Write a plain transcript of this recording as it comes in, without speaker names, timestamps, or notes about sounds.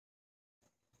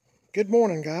Good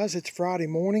morning, guys. It's Friday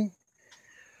morning.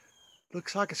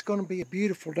 Looks like it's going to be a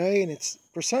beautiful day, and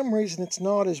for some reason it's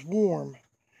not as warm.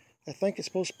 I think it's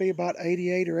supposed to be about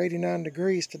 88 or 89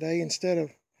 degrees today instead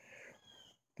of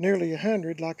nearly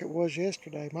 100 like it was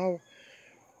yesterday. My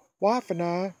wife and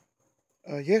I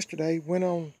yesterday went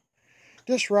on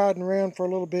just riding around for a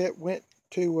little bit. Went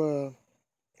to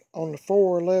on the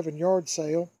 411 yard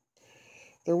sale.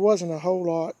 There wasn't a whole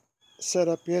lot set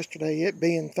up yesterday, it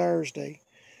being Thursday,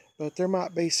 but there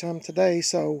might be some today,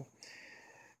 so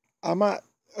I might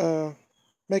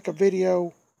make a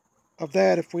video of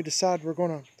that if we decide we're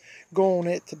going to go on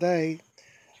it today.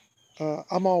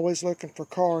 I'm always looking for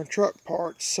car and truck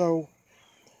parts,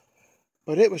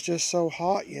 but it was just so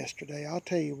hot yesterday. I'll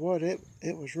tell you what, it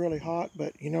was really hot.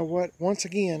 But you know what? Once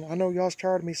again, I know y'all's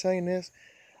tired of me saying this.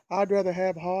 I'd rather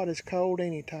have hot as cold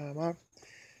anytime.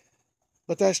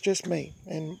 But that's just me.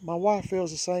 And my wife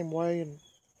feels the same way, and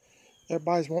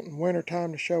everybody's wanting winter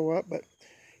time to show up, but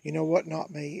you know what?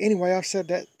 Not me. Anyway, I've said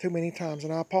that too many times,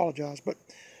 and I apologize. But,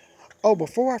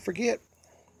 before I forget,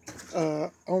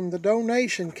 on the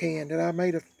donation can that I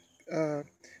made a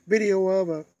video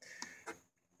of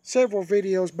several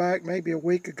videos back, maybe a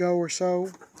week ago or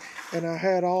so, and I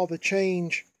had all the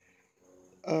change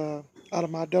out of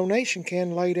my donation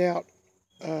can laid out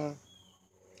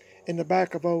in the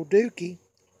back of old Dookie.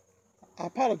 I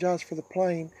apologize for the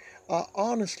plane. I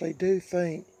honestly do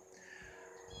think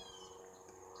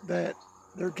that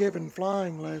they're giving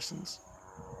flying lessons.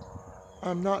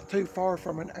 I'm not too far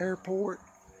from an airport,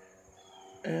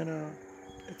 and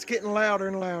it's getting louder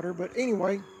and louder. But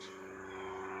anyway,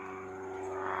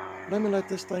 let me let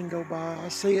this thing go by. I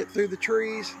see it through the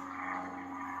trees.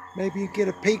 Maybe you get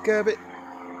a peek of it.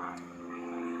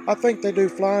 I think they do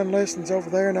flying lessons over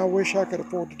there, and I wish I could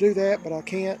afford to do that, but I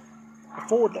can't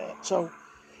afford that. So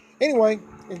anyway,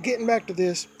 getting back to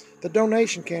this, the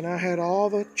donation can, I had all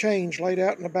the change laid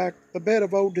out in the bed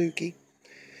of old Dookie,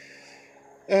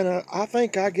 and I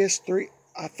guess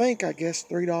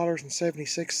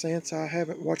 $3.76. I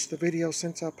haven't watched the video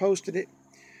since I posted it,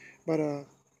 but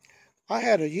I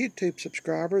had a YouTube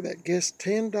subscriber that guessed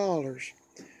 $10,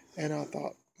 and I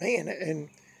thought, man, and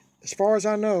as far as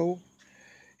I know,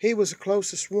 he was the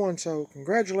closest one, so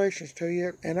congratulations to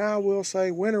you. And I will say,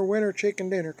 winner, winner, chicken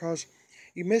dinner, because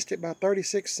you missed it by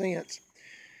 36 cents.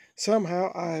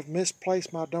 Somehow I have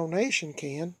misplaced my donation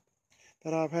can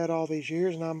that I've had all these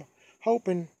years, and I'm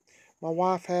hoping my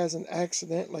wife hasn't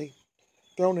accidentally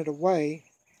thrown it away,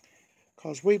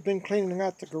 because we've been cleaning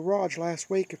out the garage last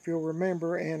week, if you'll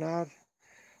remember, and I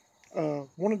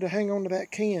wanted to hang on to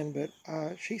that can, but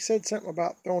she said something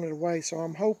about throwing it away, so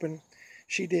I'm hoping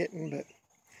she didn't. But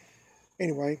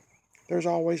anyway, there's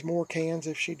always more cans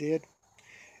if she did.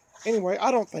 Anyway, I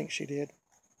don't think she did.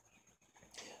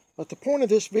 But the point of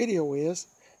this video is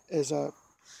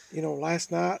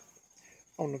last night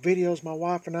on the videos, my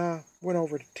wife and I went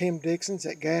over to Tim Dixon's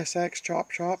at Gas Axe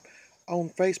Chop Shop on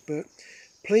Facebook.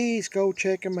 Please go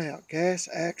check him out, Gas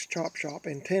Axe Chop Shop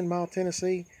in 10 Mile,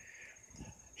 Tennessee.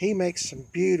 He makes some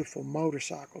beautiful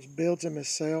motorcycles, builds them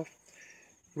himself.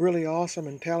 Really awesome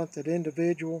and talented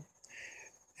individual.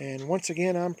 And once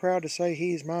again, I'm proud to say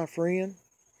he's my friend.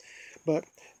 But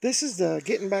this is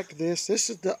getting back to this is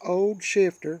the old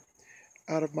shifter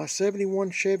out of my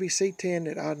 71 Chevy C10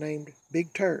 that I named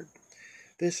Big Turd.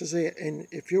 This is it. And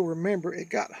if you'll remember, it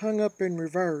got hung up in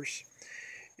reverse.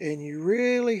 And you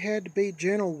really had to be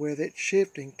gentle with it,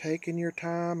 shifting, taking your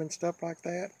time and stuff like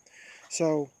that.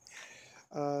 So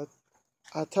I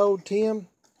told Tim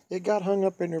it got hung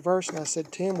up in reverse, and I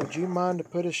said, Tim, would you mind to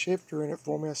put a shifter in it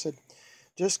for me? I said,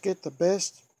 just get the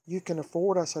best you can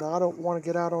afford. I said, I don't want to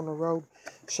get out on the road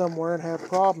somewhere and have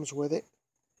problems with it.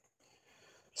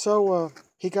 So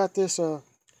he got this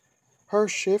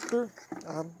HURST shifter.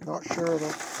 I'm not sure of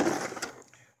the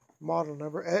model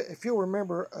number. If you'll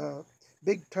remember,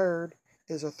 Big Turd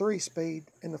is a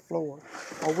 3-speed in the floor.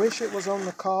 I wish it was on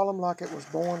the column like it was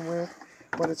born with,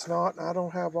 but it's not. I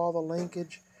don't have all the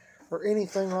linkage or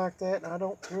anything like that, and I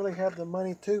don't really have the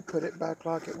money to put it back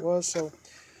like it was. So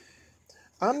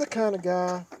I'm the kind of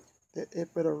guy that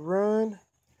if it'll run,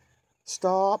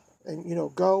 stop, and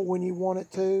go when you want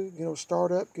it to,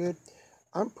 start up good,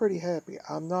 I'm pretty happy.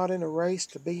 I'm not in a race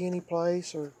to be any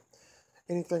place or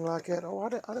anything like that.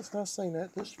 I just not saying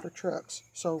that. This is for trucks.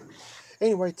 So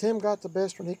anyway, Tim got the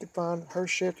best one he could find,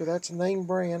 HURST shifter. That's a name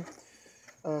brand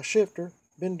shifter.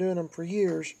 Been doing them for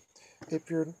years. If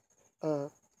you're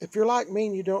like me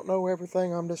and you don't know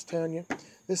everything, I'm just telling you,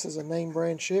 this is a name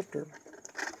brand shifter.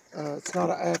 It's not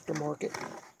an aftermarket.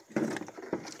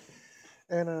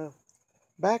 And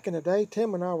back in the day,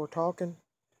 Tim and I were talking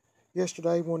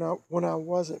yesterday when I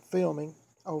wasn't filming,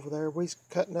 over there. We's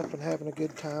cutting up and having a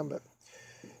good time. But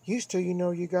used to, you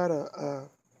know, you got a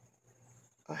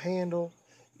handle.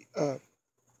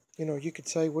 You know, you could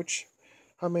say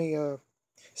how many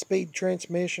speed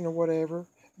transmission or whatever.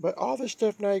 But all this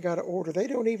stuff now you got to order. They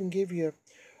don't even give you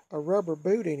a rubber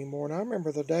boot anymore. And I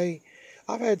remember the day,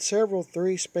 I've had several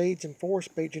 3 speeds and 4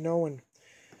 speeds, you know, and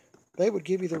they would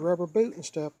give you the rubber boot and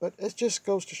stuff. But it just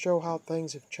goes to show how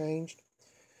things have changed.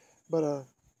 But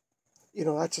you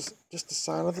know, that's just a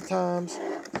sign of the times.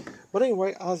 But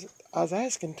anyway, I was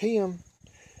asking Tim,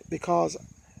 because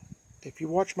if you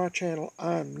watch my channel,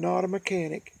 I'm not a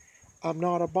mechanic. I'm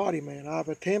not a body man. I've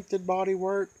attempted body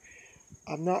work.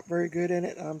 I'm not very good in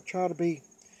it. I'm trying to be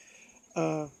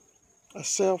a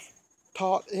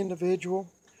self-taught individual.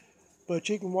 But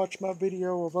you can watch my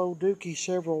video of old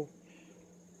Dookie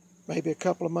maybe a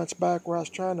couple of months back, where I was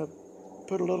trying to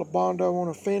put a little Bondo on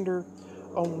a fender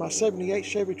on my 78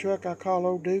 Chevy truck I call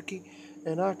old Dookie,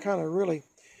 and I kind of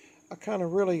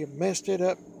really messed it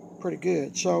up pretty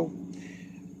good. So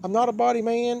I'm not a body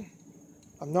man.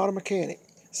 I'm not a mechanic.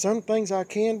 Some things I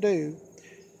can do,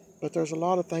 but there's a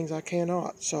lot of things I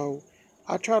cannot. So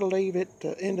I try to leave it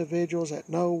to individuals that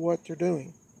know what they're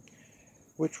doing,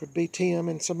 which would be Tim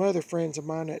and some other friends of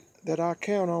mine that I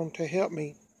count on to help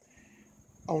me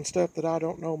on stuff that I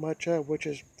don't know much of, which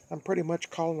is I'm pretty much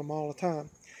calling them all the time.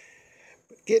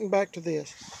 But getting back to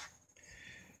this,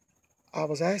 I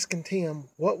was asking Tim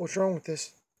what was wrong with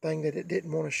this thing that it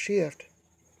didn't want to shift.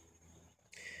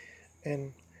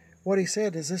 And what he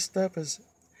said is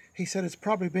he said it's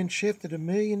probably been shifted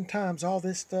 1,000,000 times. All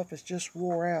this stuff is just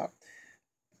wore out.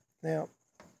 Now,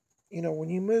 you know, when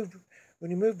you move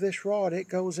this rod, it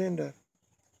goes into,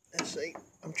 let's see,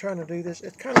 I'm trying to do this.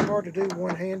 It's kind of hard to do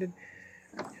one-handed,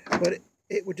 but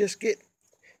it would just get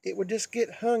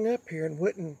hung up here and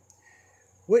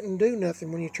wouldn't do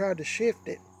nothing when you tried to shift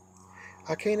it.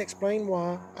 I can't explain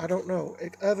why. I don't know.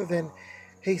 Other than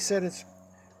he said it's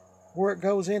where it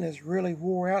goes in is really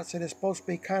wore out. Said it's supposed to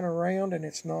be kind of round, and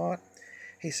it's not.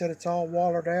 He said it's all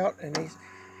wallered out, and he's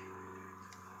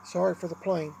sorry for the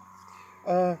plane.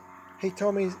 He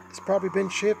told me it's probably been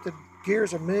shifted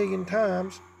gears 1,000,000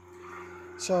 times.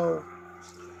 So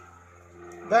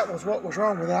that was what was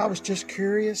wrong with it. I was just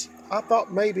curious. I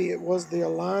thought maybe it was the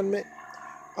alignment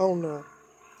on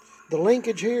the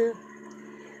linkage here,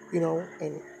 you know,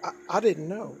 and I didn't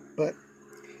know. But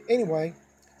anyway,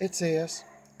 it's this.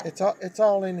 It's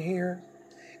all in here.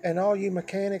 And all you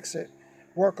mechanics that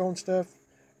work on stuff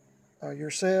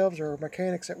yourselves, or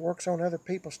mechanics that works on other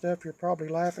people's stuff, you're probably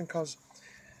laughing because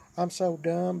I'm so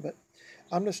dumb. But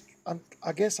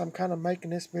I guess I'm kind of making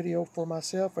this video for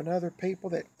myself and other people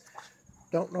that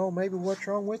don't know maybe what's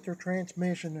wrong with their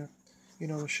transmission, you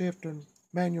know, shifter,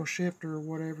 manual shifter or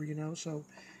whatever, you know. So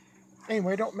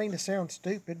anyway, I don't mean to sound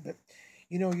stupid, but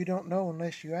you know, you don't know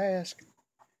unless you ask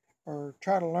or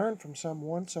try to learn from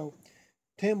someone. So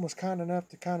Tim was kind enough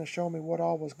to kind of show me what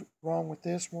all was wrong with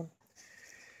this one,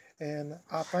 and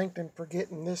I thanked him for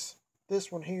getting this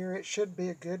one here. It should be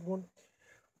a good one.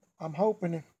 I'm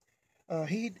hoping I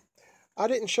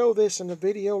didn't show this in the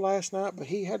video last night, but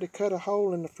he had to cut a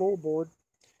hole in the floorboard.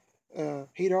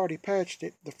 He'd already patched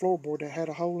it, the floorboard that had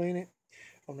a hole in it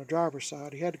on the driver's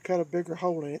side. He had to cut a bigger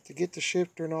hole in it to get the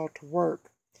shifter and all to work.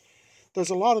 There's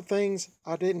a lot of things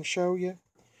I didn't show you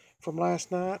from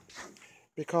last night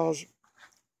because,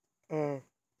 you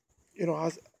know,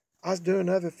 I was doing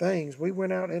other things. We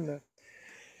went out in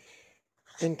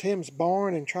Tim's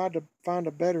barn and tried to find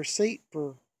a better seat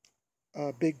for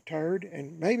Big Turd,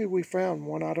 and maybe we found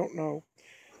one. I don't know.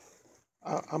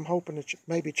 I'm hoping to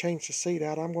maybe change the seat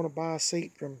out. I'm going to buy a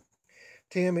seat from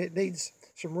Tim. It needs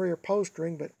some rear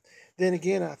upholstering, but then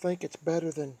again, I think it's better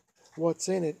than what's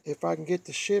in it. If I can get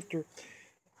the shifter,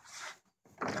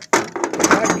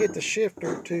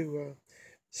 to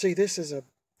see, this is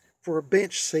for a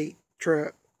bench seat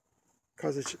truck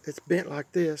because it's bent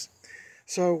like this.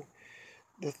 So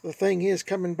the thing is,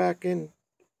 coming back in,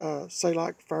 say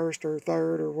like first or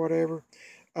third or whatever,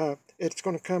 it's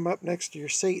going to come up next to your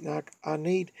seat, and I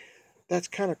need, that's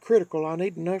kind of critical. I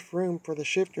need enough room for the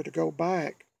shifter to go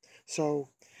back. So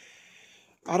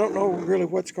I don't know really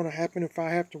what's going to happen, if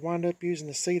I have to wind up using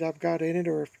the seat I've got in it,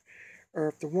 or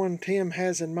if the one Tim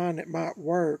has in mind that might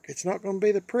work. It's not going to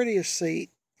be the prettiest seat,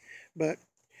 but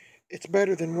it's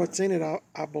better than what's in it,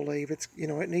 I believe. It's, you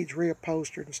know, it needs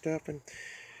reupholstered and stuff. And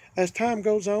as time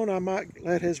goes on, I might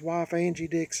let his wife, Angie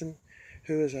Dixon,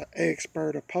 who is an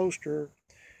expert upholsterer,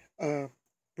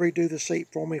 redo the seat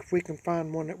for me if we can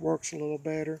find one that works a little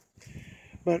better.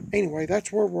 But anyway,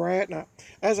 that's where we're at. Now,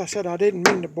 as I said, I didn't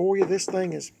mean to bore you. This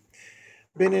thing has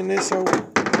been in this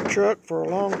old truck for a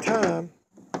long time,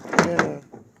 and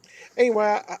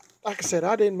Anyway, like I said,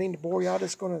 I didn't mean to bore you. I'm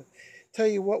just going to tell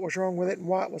you what was wrong with it and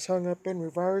why it was hung up in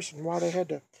reverse and why they had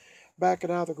to back it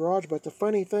out of the garage. But the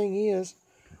funny thing is,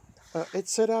 it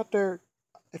sat out there.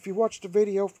 If you watched the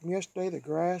video from yesterday, the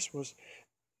grass was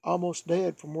almost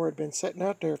dead from where it had been sitting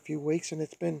out there a few weeks, and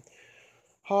it's been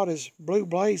hot as blue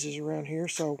blazes around here.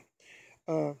 So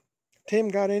Tim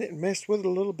got in it and messed with it a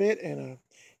little bit and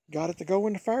got it to go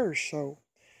into first. So,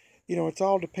 you know, it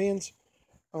all depends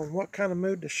on what kind of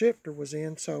mood the shifter was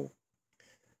in. So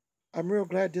I'm real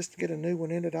glad just to get a new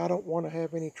one in it. I don't want to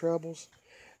have any troubles,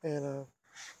 and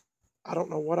I don't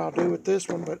know what I'll do with this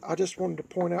one, but I just wanted to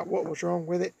point out what was wrong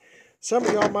with it. Some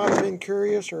of y'all might have been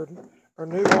curious or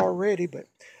knew already, but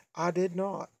I did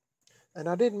not. And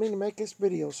I didn't mean to make this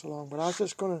video so long, but I was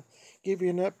just going to give you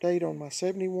an update on my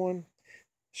 71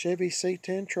 Chevy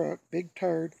C10 truck, Big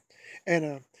Turd.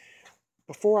 And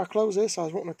before I close this, I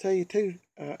was wanting to tell you too,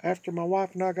 after my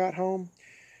wife and I got home,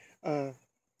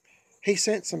 he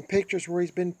sent some pictures where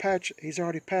he's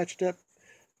already patched up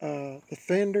the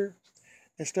fender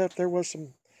and stuff. There was some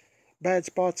bad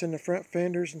spots in the front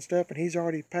fenders and stuff, and he's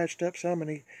already patched up some,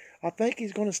 and I think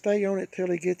he's going to stay on it till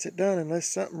he gets it done, unless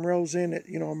something rolls in it,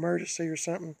 you know, emergency or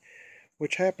something,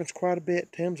 which happens quite a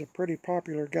bit. Tim's a pretty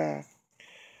popular guy.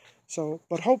 So,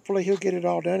 but hopefully he'll get it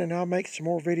all done, and I'll make some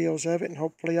more videos of it, and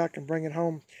hopefully I can bring it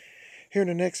home here in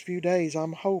the next few days.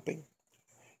 I'm hoping,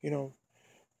 you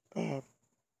know,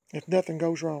 if nothing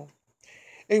goes wrong.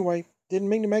 Anyway, didn't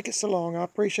mean to make it so long. I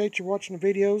appreciate you watching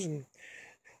the videos, and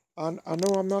I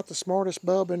know I'm not the smartest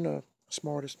bulb in the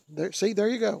there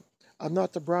you go. I'm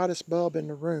not the brightest bulb in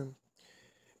the room,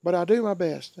 but I do my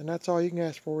best, and that's all you can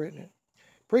ask for, isn't it?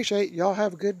 Appreciate y'all.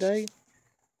 Have a good day.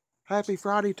 Happy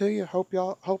Friday to you. Hope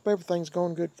everything's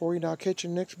going good for you. And I'll catch you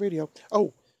in the next video.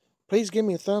 Oh, please give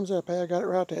me a thumbs up. Hey, I got it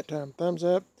right that time. Thumbs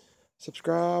up,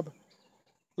 subscribe,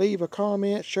 leave a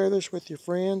comment, share this with your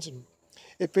friends, and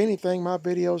if anything, my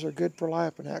videos are good for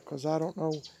laughing at, because I don't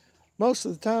know most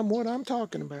of the time what I'm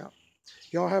talking about.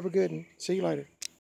 Y'all have a good one. See you later.